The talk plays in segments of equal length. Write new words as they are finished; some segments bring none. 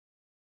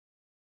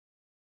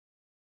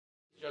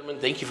Gentlemen,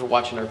 thank you for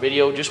watching our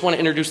video. Just want to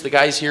introduce the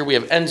guys here. We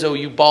have Enzo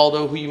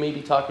Ubaldo, who you may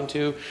be talking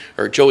to,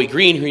 or Joey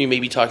Green, who you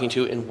may be talking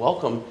to, and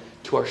welcome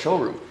to our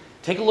showroom.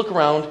 Take a look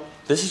around.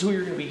 This is who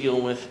you're going to be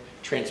dealing with.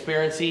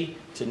 Transparency.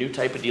 It's a new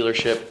type of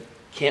dealership.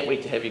 Can't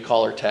wait to have you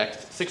call or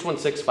text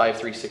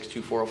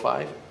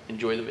 616-536-2405.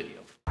 Enjoy the video.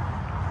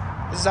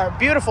 This is our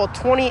beautiful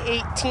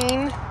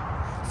 2018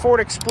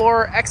 Ford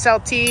Explorer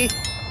XLT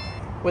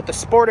with the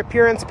Sport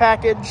Appearance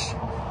package.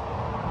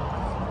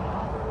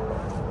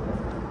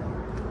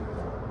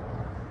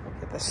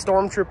 Get the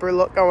Stormtrooper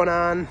look going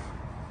on.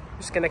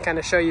 Just going to kind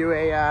of show you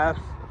an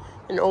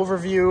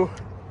overview.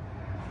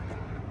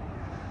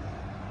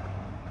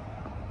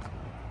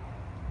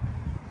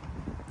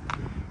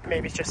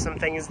 Maybe it's just some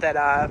things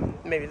that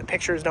maybe the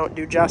pictures don't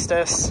do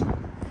justice.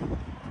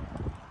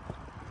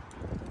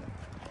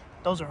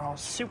 Those are all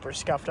super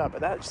scuffed up,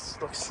 but that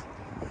just looks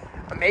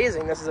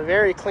amazing. This is a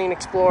very clean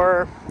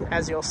Explorer,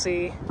 as you'll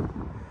see.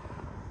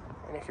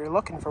 And if you're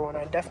looking for one,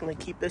 I'd definitely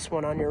keep this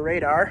one on your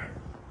radar.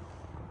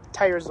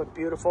 Tires look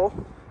beautiful.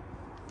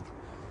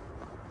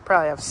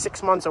 Probably have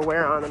 6 months of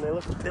wear on them. They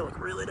look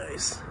really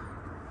nice.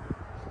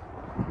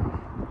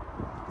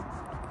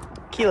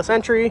 Keyless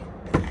entry.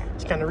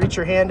 Just kind of reach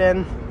your hand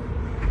in.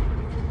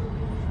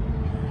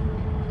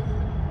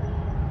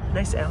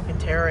 Nice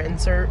Alcantara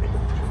insert.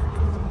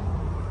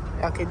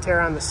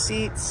 Alcantara on the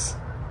seats.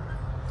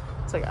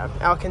 It's like an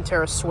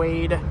Alcantara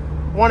suede.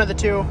 One of the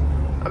two.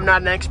 I'm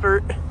not an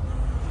expert.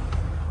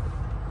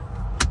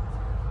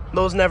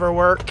 Those never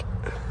work.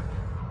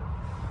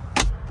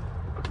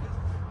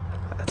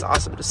 That's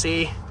awesome to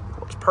see.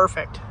 Looks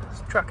perfect.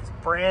 This truck is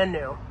brand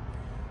new.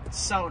 It's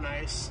so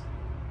nice.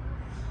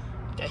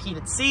 Got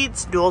heated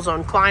seats, dual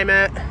zone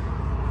climate.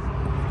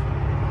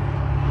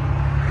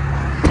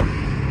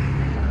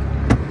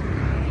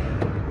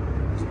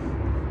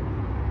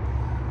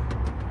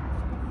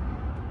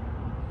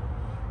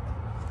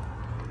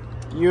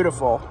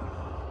 Beautiful.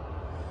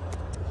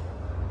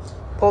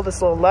 Pull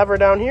this little lever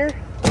down here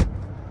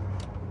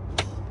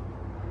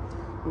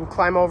and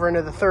climb over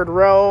into the third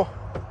row.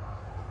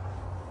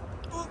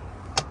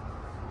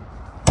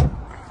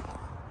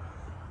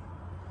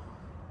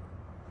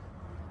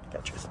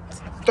 Got your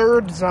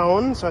third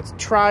zone, so it's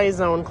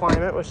tri-zone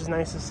climate, which is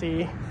nice to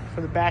see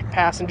for the back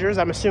passengers.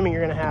 I'm assuming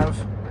you're going to have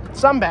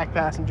some back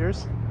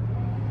passengers.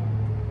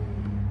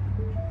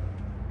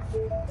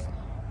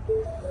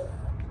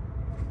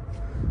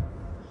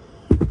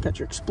 Got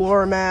your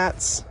Explorer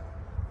mats.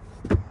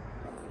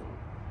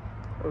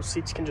 Those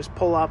seats can just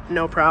pull up,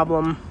 no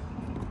problem.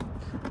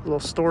 A little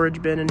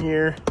storage bin in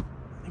here.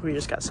 I think we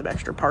just got some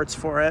extra parts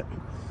for it.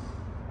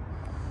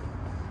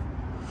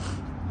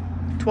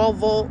 12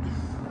 volt.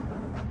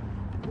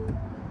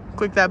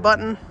 Click that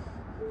button.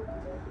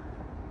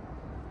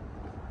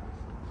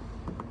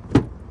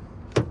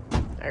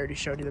 I already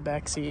showed you the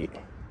back seat.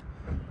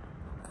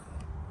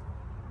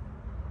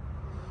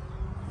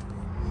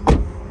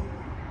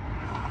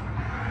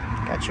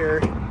 Got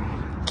your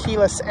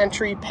keyless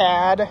entry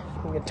pad.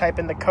 You can type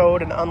in the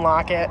code and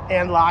unlock it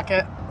and lock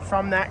it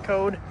from that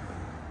code.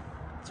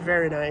 It's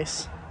very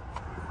nice.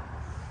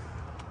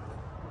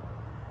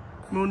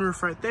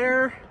 Moonroof right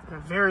there. A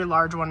very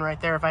large one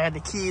right there. If I had the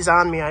keys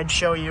on me, I'd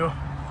show you.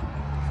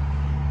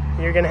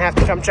 You're gonna have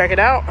to come check it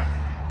out.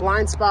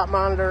 Blind spot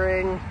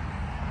monitoring.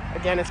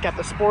 Again, it's got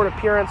the Sport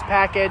Appearance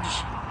package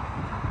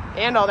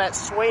and all that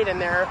suede in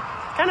there.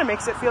 Kind of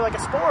makes it feel like a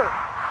Sport,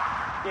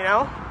 you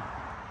know?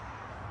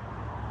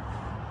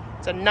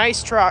 It's a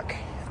nice truck.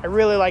 I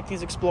really like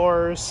these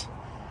Explorers.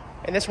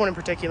 And this one in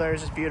particular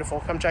is just beautiful.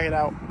 Come check it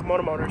out.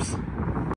 Komodo Motors.